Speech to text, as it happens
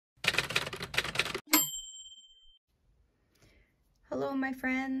Hello my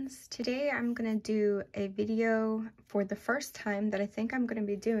friends, today I'm going to do a video for the first time that I think I'm going to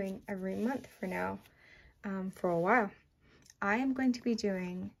be doing every month for now, for a while. I am going to be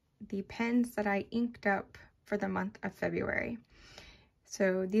doing the pens that I inked up for the month of February.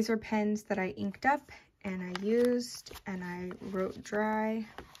 So these are pens that I inked up and I used and I wrote dry,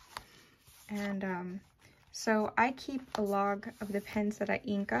 and so I keep a log of the pens that I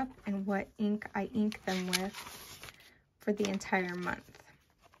ink up and what ink I ink them with for the entire month.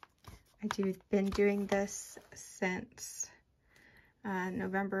 I've been doing this since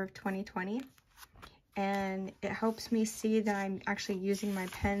November of 2020, and it helps me see that I'm actually using my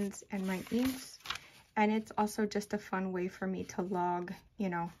pens and my inks, and it's also just a fun way for me to log,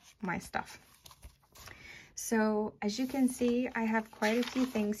 my stuff. So as you can see, I have quite a few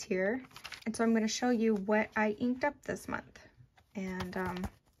things here, and so I'm going to show you what I inked up this month. And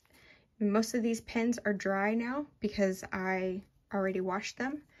most of these pens are dry now because I already washed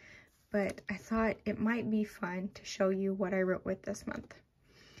them, but I thought it might be fun to show you what I wrote with this month.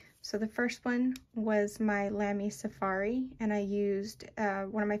 So the first one was my Lamy Safari, and I used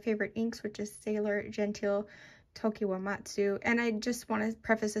one of my favorite inks, which is Sailor Gentile Tokiwamatsu. And I just want to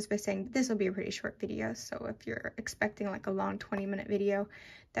preface this by saying this will be a pretty short video, so if you're expecting like a long 20-minute video,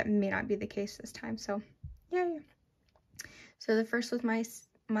 that may not be the case this time. So yay! So the first was my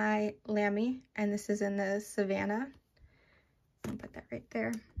Lamy, and this is in the Savannah. I'll put that right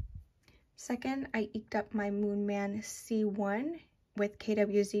there. Second, I inked up my Moonman C1 with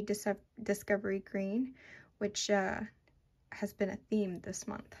KWZ Discovery Green, which has been a theme this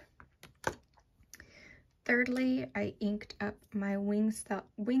month. Thirdly, I inked up my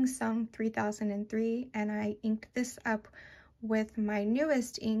Wingsung 3003, and I inked this up with my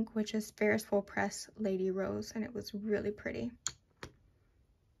newest ink, which is Ferris Wheel Press Lady Rose, and it was really pretty.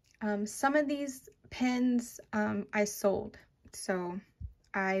 Some of these pens I sold, so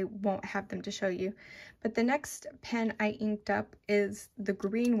I won't have them to show you. But the next pen I inked up is the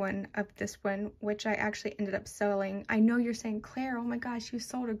green one of this one, which I actually ended up selling. I know you're saying, Claire, oh my gosh, you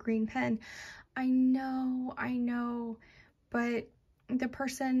sold a green pen. I know, but the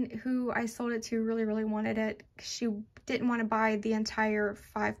person who I sold it to really wanted it. She didn't want to buy the entire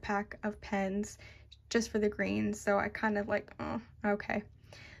 5-pack of pens just for the green, so I kind of like, oh, okay.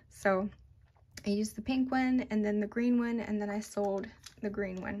 So I used the pink one and then the green one, and then I sold the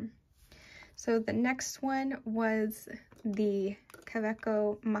green one. So the next one was the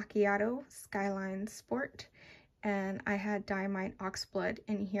Kaweco Macchiato Skyline Sport, and I had Diamine Oxblood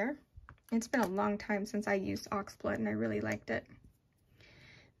in here. It's been a long time since I used Oxblood, and I really liked it.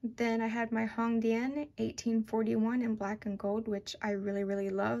 Then I had my Hongdian 1841 in black and gold, which I really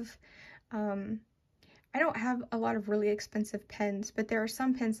love. I don't have a lot of really expensive pens, but there are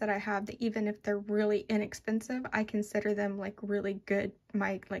some pens that I have that even if they're really inexpensive, I consider them like really good,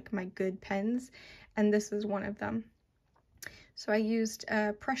 my good pens, and this is one of them. So I used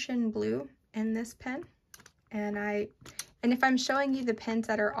Prussian blue in this pen, and if I'm showing you the pens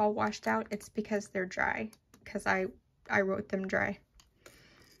that are all washed out, it's because they're dry, because I wrote them dry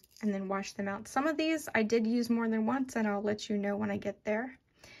and then washed them out. Some of these I did use more than once, and I'll let you know when I get there.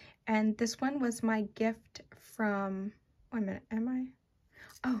 And this one was my gift from, wait a minute, am I?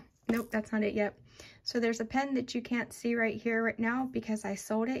 Oh, nope, that's not it yet. So there's a pen that you can't see right here right now because I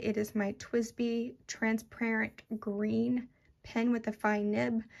sold it. It is my TWSBI transparent green pen with a fine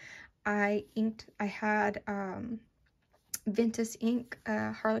nib. I had Ventus ink,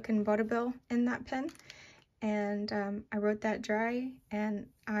 Harlequin Vaudeville in that pen. And I wrote that dry, and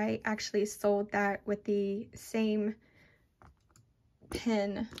I actually sold that with the same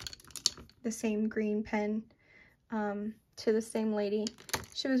pen, the same green pen, to the same lady.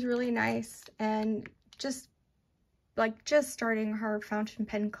 She was really nice and just starting her fountain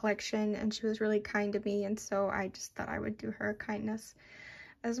pen collection, and she was really kind to me, and so I just thought I would do her a kindness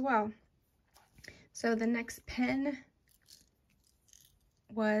as well. So the next pen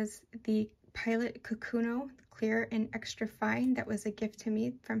was the Pilot Kakuno Clear and Extra Fine. That was a gift to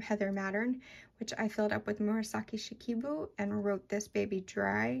me from Heather Mattern, which I filled up with Murasaki Shikibu and wrote this baby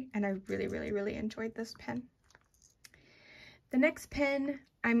dry, and I really enjoyed this pen. The next pen,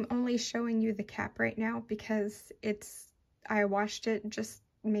 I'm only showing you the cap right now because I washed it just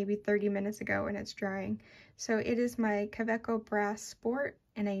maybe 30 minutes ago and it's drying. So it is my Kaweco Brass Sport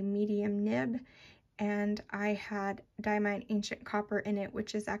in a medium nib, and I had Diamine Ancient Copper in it,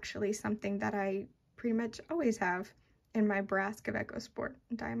 which is actually something that I pretty much always have in my brass Kaweco Sport,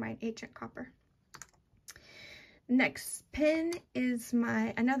 Diamine Ancient Copper. Next pen is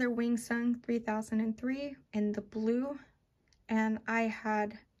another Wingsung 3003 in the blue, and I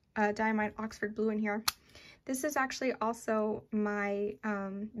had Diamine Oxford Blue in here. This is actually also my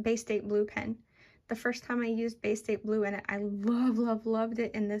Bay State Blue pen. The first time I used Bay State Blue in it, I loved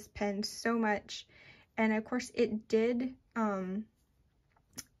it in this pen so much. And of course it did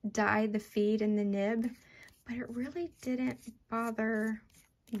dye the feed and the nib, but it really didn't bother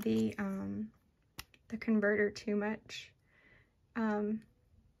the converter too much.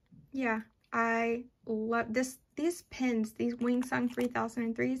 Yeah, I love these pens. These Wing Sung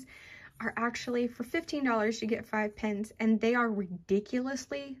 3003s are actually, for $15 you get 5 pens, and they are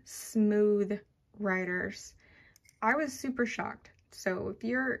ridiculously smooth writers. I was super shocked. So if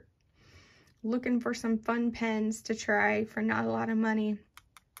you're looking for some fun pens to try for not a lot of money,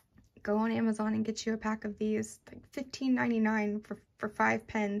 go on Amazon and get you a pack of these, like $15.99 for 5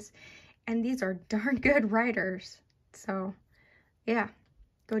 pens. And these are darn good writers. So yeah,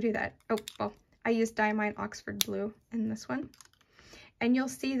 go do that. Oh, well, I used Diamine Oxford Blue in this one. And you'll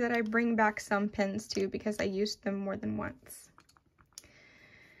see that I bring back some pens too because I used them more than once.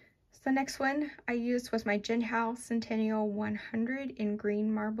 So the next one I used was my Jinhao Centennial 100 in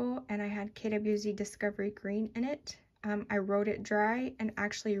green marble, and I had KWZ Discovery Green in it. I wrote it dry and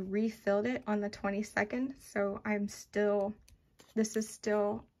actually refilled it on the 22nd, so this is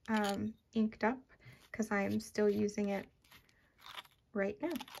still inked up because I am still using it right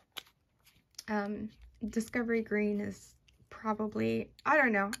now. Discovery Green is probably, I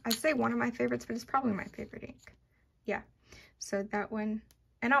don't know, I'd say one of my favorites, but it's probably my favorite ink. Yeah, so that one,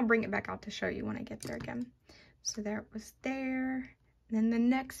 and I'll bring it back out to show you when I get there again. So there it was there. Then the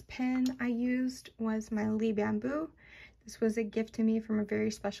next pen I used was my Lee Bamboo. This was a gift to me from a very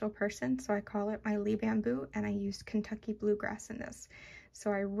special person, so I call it my Lee Bamboo, and I used Kentucky Bluegrass in this.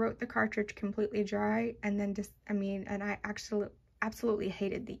 So I wrote the cartridge completely dry, and then and I actually absolutely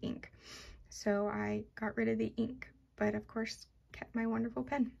hated the ink. So I got rid of the ink, but of course kept my wonderful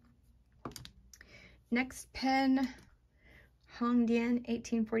pen. Next pen, Hongdian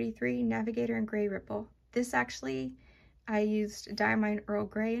 1843 Navigator in Gray Ripple. This actually, I used Diamine Earl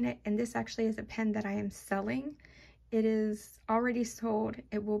Grey in it, and this actually is a pen that I am selling. It is already sold.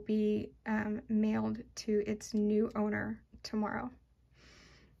 It will be mailed to its new owner tomorrow.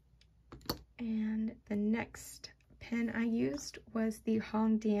 And the next pen I used was the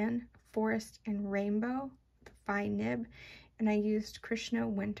Hongdian Forest and Rainbow, the fine nib, and I used Krishna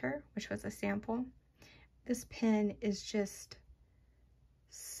Winter, which was a sample. This pen is just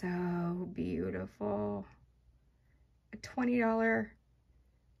so beautiful. A $20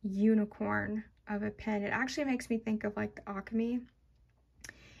 unicorn of a pen. It actually makes me think of like the Alchemy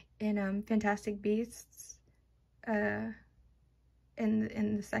in Fantastic Beasts in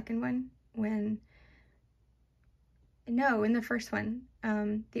the second one, in the first one,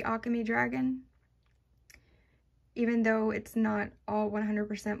 the Alchemy Dragon. Even though it's not all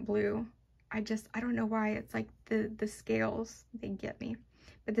 100% blue, I don't know why, it's like the scales, they get me.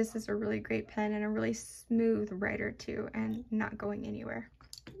 But this is a really great pen and a really smooth writer too, and not going anywhere.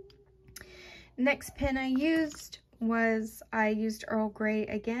 Next pen I used Earl Grey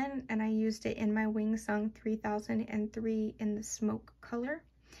again, and I used it in my Wing Sung 3003 in the smoke color.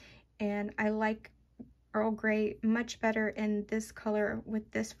 And I like Earl Grey much better in this color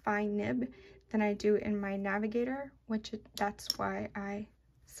with this fine nib than I do in my Navigator, that's why I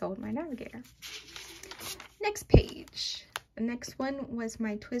sold my Navigator. Next page. The next one was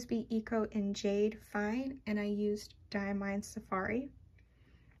my TWSBI Eco in Jade Fine, and I used Diamine Safari,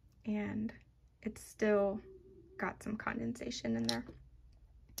 and it's still got some condensation in there.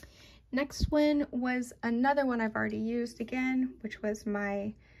 Next one was another one I've already used again, which was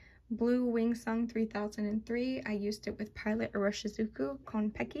my Blue Wing Sung 3003. I used it with Pilot Iroshizuku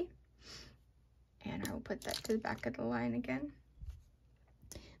Konpeki, and I will put that to the back of the line again.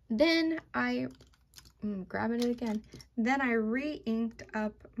 Then grabbing it again. Then I re-inked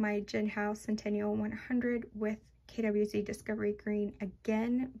up my Jinhao Centennial 100 with KWZ Discovery Green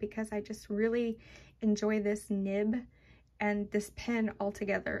again, because I just really enjoy this nib and this pen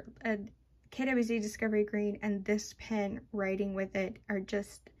altogether. KWZ Discovery Green and this pen writing with it are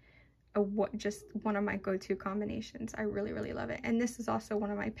just one of my go-to combinations. I really love it. And this is also one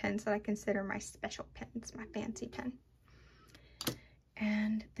of my pens that I consider my special pens, my fancy pen.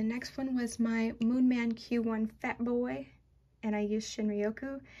 And the next one was my Moonman Q1 Fat Boy, and I used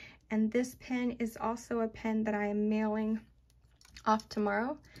Shinryoku. And this pen is also a pen that I am mailing off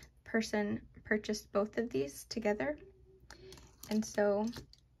tomorrow. Person purchased both of these together. And so,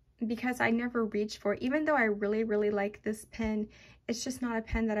 because I never reach for it, even though I really like this pen, it's just not a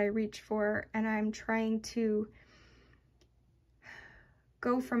pen that I reach for, and I'm trying to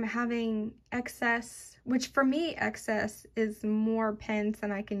go from having excess, which for me excess is more pens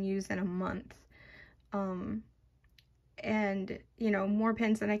than I can use in a month, and, you know, more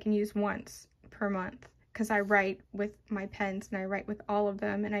pens than I can use once per month, because I write with my pens and I write with all of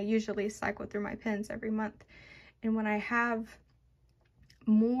them, and I usually cycle through my pens every month. And when I have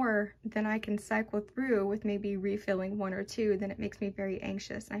more than I can cycle through with maybe refilling one or two, then it makes me very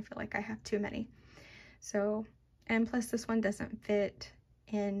anxious and I feel like I have too many. So, and plus this one doesn't fit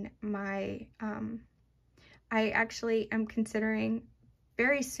in my, I actually am considering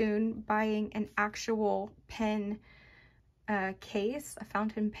very soon buying an actual pen case, a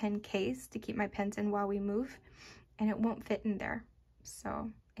fountain pen case to keep my pens in while we move, and it won't fit in there.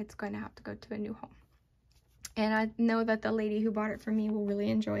 So it's going to have to go to a new home. And I know that the lady who bought it for me will really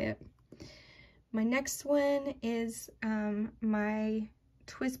enjoy it. My next one is my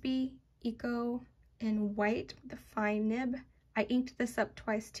TWSBI Eco in white with a fine nib. I inked this up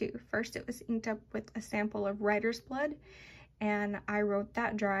twice too. First it was inked up with a sample of Writer's Blood, and I wrote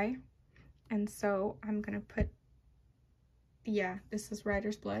that dry. And so I'm gonna put, yeah, this is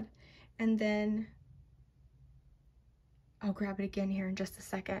Writer's Blood. And then I'll grab it again here in just a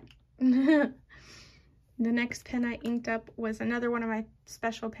second. The next pen I inked up was another one of my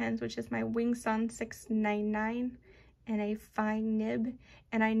special pens, which is my Wing Sung 699 in a fine nib.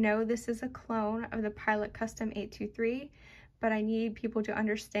 And I know this is a clone of the Pilot Custom 823, but I need people to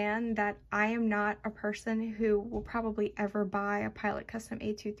understand that I am not a person who will probably ever buy a Pilot Custom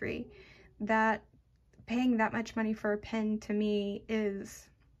 823. That paying that much money for a pen to me is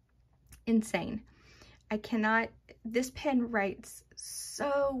insane. I cannot, this pen writes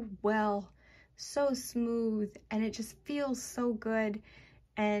so well, so smooth, and it just feels so good.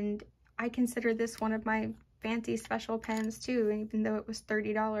 And I consider this one of my fancy special pens too, even though it was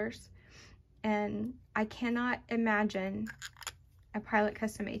 $30. And I cannot imagine a Pilot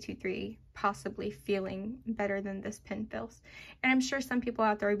Custom 823 possibly feeling better than this pen feels. And I'm sure some people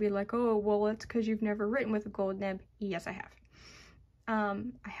out there would be like, oh, well, it's because you've never written with a gold nib. Yes, I have.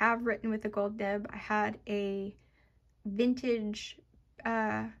 I have written with a gold nib. I had a vintage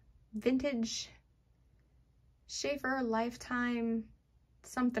Sheaffer Lifetime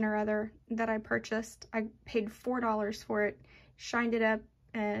something or other that I purchased. I paid $4 for it, shined it up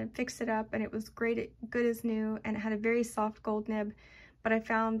and fixed it up, and it was great, good as new, and it had a very soft gold nib. But I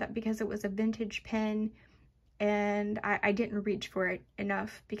found that because it was a vintage pen, and I didn't reach for it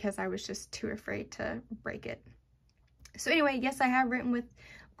enough because I was just too afraid to break it. So anyway, yes, I have written with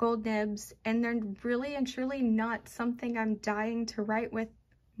gold nibs, and they're really and truly not something I'm dying to write with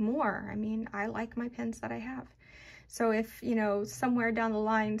more. I mean, I like my pens that I have. So if, you know, somewhere down the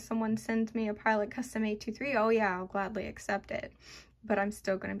line someone sends me a Pilot Custom 823, oh yeah, I'll gladly accept it. But I'm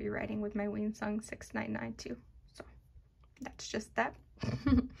still going to be writing with my Wing Sung 699 too. So that's just that.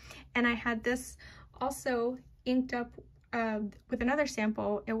 And I had this also inked up with another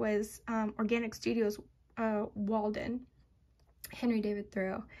sample. It was Organic Studios Walden, Henry David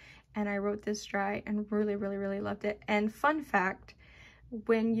Thoreau, and I wrote this dry and really, really, really loved it. And fun fact,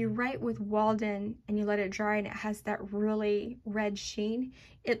 when you write with Walden and you let it dry and it has that really red sheen,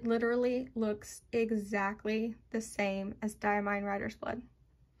 it literally looks exactly the same as Diamine Writer's Blood.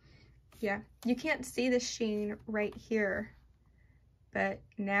 Yeah, you can't see the sheen right here, but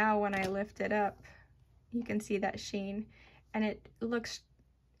now when I lift it up, you can see that sheen, and it looks,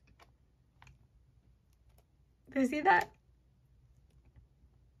 do you see that?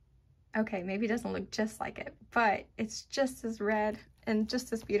 Okay, maybe it doesn't look just like it, but it's just as red and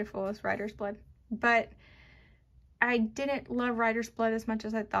just as beautiful as Writer's Blood. But I didn't love Writer's Blood as much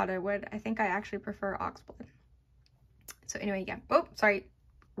as I thought I would. I think I actually prefer Oxblood. So anyway, yeah. Oh, sorry,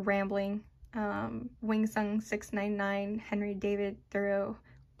 rambling. Wing Sung 699, Henry David Thoreau,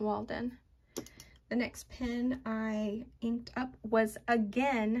 Walden. The next pen I inked up was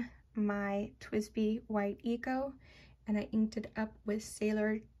again my TWSBI White Eco, and I inked it up with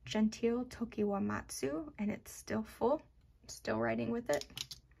Sailor Gentile Tokiwamatsu, and it's still full. I'm still writing with it.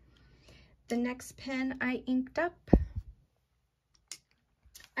 The next pen I inked up,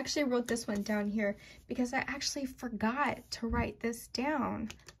 actually wrote this one down here because I actually forgot to write this down,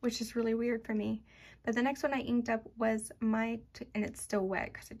 which is really weird for me. But the next one I inked up was my, and it's still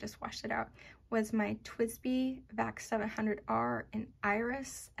wet because I just washed it out, was my TWSBI VAX 700R in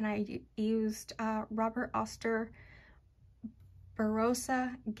Iris, and I used Robert Oster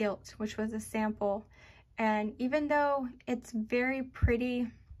Barossa Gilt, which was a sample. And even though it's very pretty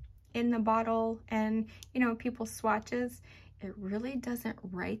in the bottle and, you know, people's swatches, it really doesn't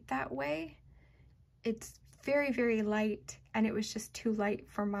write that way. It's very, very light, and it was just too light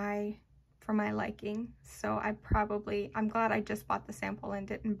for my liking. So I'm glad I just bought the sample and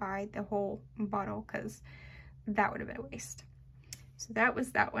didn't buy the whole bottle, because that would have been a waste. So that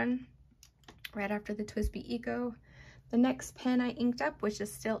was that one. right after the TWSBI Eco. The next pen I inked up, which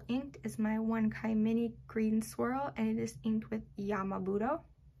is still inked, is my Wankai Mini Green Swirl, and it is inked with Yamabudo,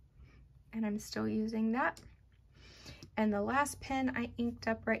 and I'm still using that. And the last pen I inked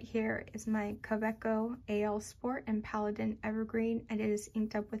up right here is my Kaweco AL Sport and Paladin Evergreen, and it is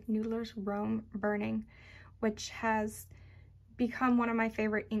inked up with Noodler's Rome Burning, which has become one of my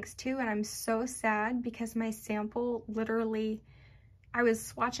favorite inks too. And I'm so sad because my sample literally, I was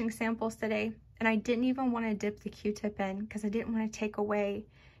swatching samples today and I didn't even want to dip the Q-tip in because I didn't want to take away.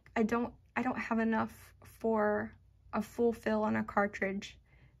 I don't have enough for a full fill on a cartridge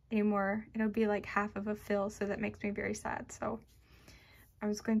anymore. It'll be like half of a fill, so that makes me very sad. So I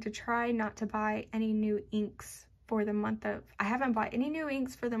was going to try not to buy any new inks for the month of, I haven't bought any new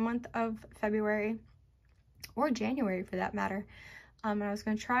inks for the month of February or January for that matter. And I was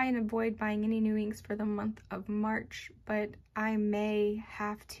going to try and avoid buying any new inks for the month of March, but I may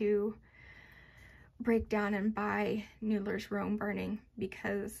have to break down and buy Noodler's Rome Burning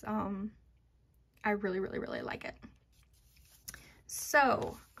because I really like it.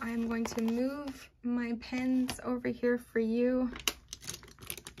 So I'm going to move my pens over here for you.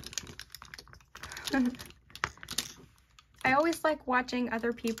 I always like watching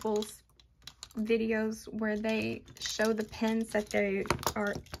other people's videos where they show the pens that they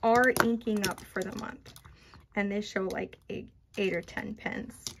are inking up for the month, and they show like 8 or 10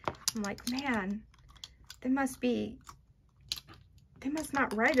 pens. I'm like, man, they must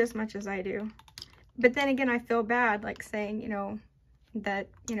not write as much as I do. But then again, I feel bad like saying, you know, that,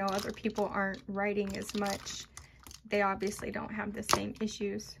 you know, other people aren't writing as much. They obviously don't have the same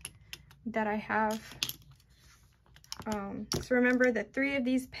issues that I have. So remember that 3 of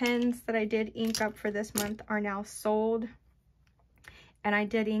these pens that I did ink up for this month are now sold, and I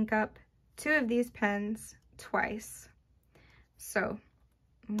did ink up 2 of these pens twice. So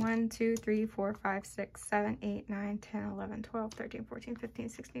 1, 2, 3, 4, 5, 6, 7, 8, 9, 10, 11, 12, 13, 14, 15,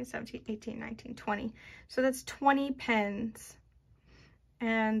 16, 17, 18, 19, 20. So that's 20 pens.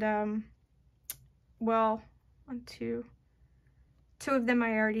 And, well, 1, 2 of them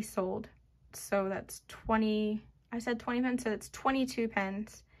I already sold. So that's 20, I said 20 pens, so that's 22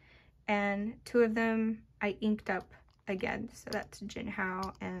 pens. And 2 of them I inked up again. So that's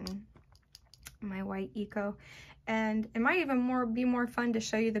Jinhao and my white Eco. And it might even be more fun to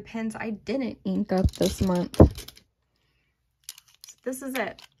show you the pens I didn't ink up this month. So this is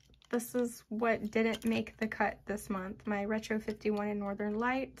it. This is what didn't make the cut this month. My Retro 51 in Northern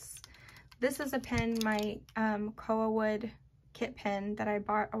Lights. This is a pen, my Koa Wood kit pen that I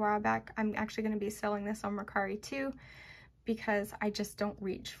bought a while back. I'm actually going to be selling this on Mercari too because I just don't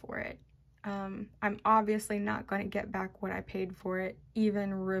reach for it. I'm obviously not going to get back what I paid for it,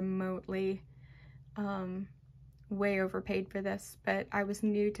 even remotely. Way overpaid for this, but I was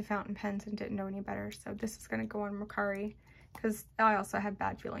new to fountain pens and didn't know any better, so this is going to go on Mercari because I also have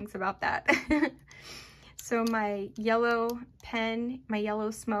bad feelings about that. So my yellow pen, my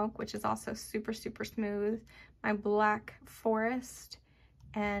Yellow Smoke, which is also super smooth, my Black Forest,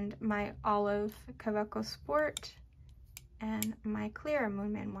 and my Olive Kaweco Sport, and my Clear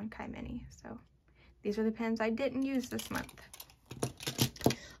Moonman Wankai Mini. So these are the pens I didn't use this month.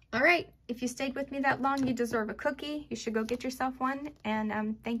 All right, if you stayed with me that long, you deserve a cookie. You should go get yourself one.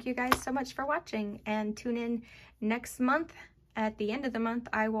 And thank you guys so much for watching. And tune in next month. At the end of the month,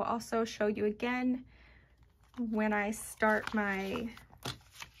 I will also show you again when I start my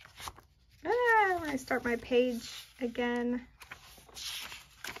page again.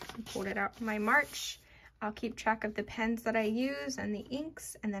 I pulled it out from my March. I'll keep track of the pens that I use and the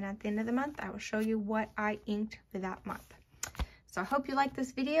inks. And then at the end of the month, I will show you what I inked for that month. So I hope you liked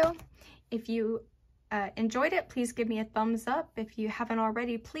this video. If you enjoyed it, please give me a thumbs up. If you haven't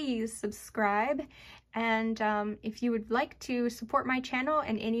already, please subscribe. And if you would like to support my channel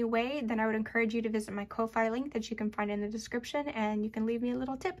in any way, then I would encourage you to visit my Ko-Fi link that you can find in the description, and you can leave me a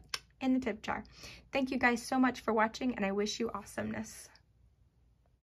little tip in the tip jar. Thank you guys so much for watching, and I wish you awesomeness.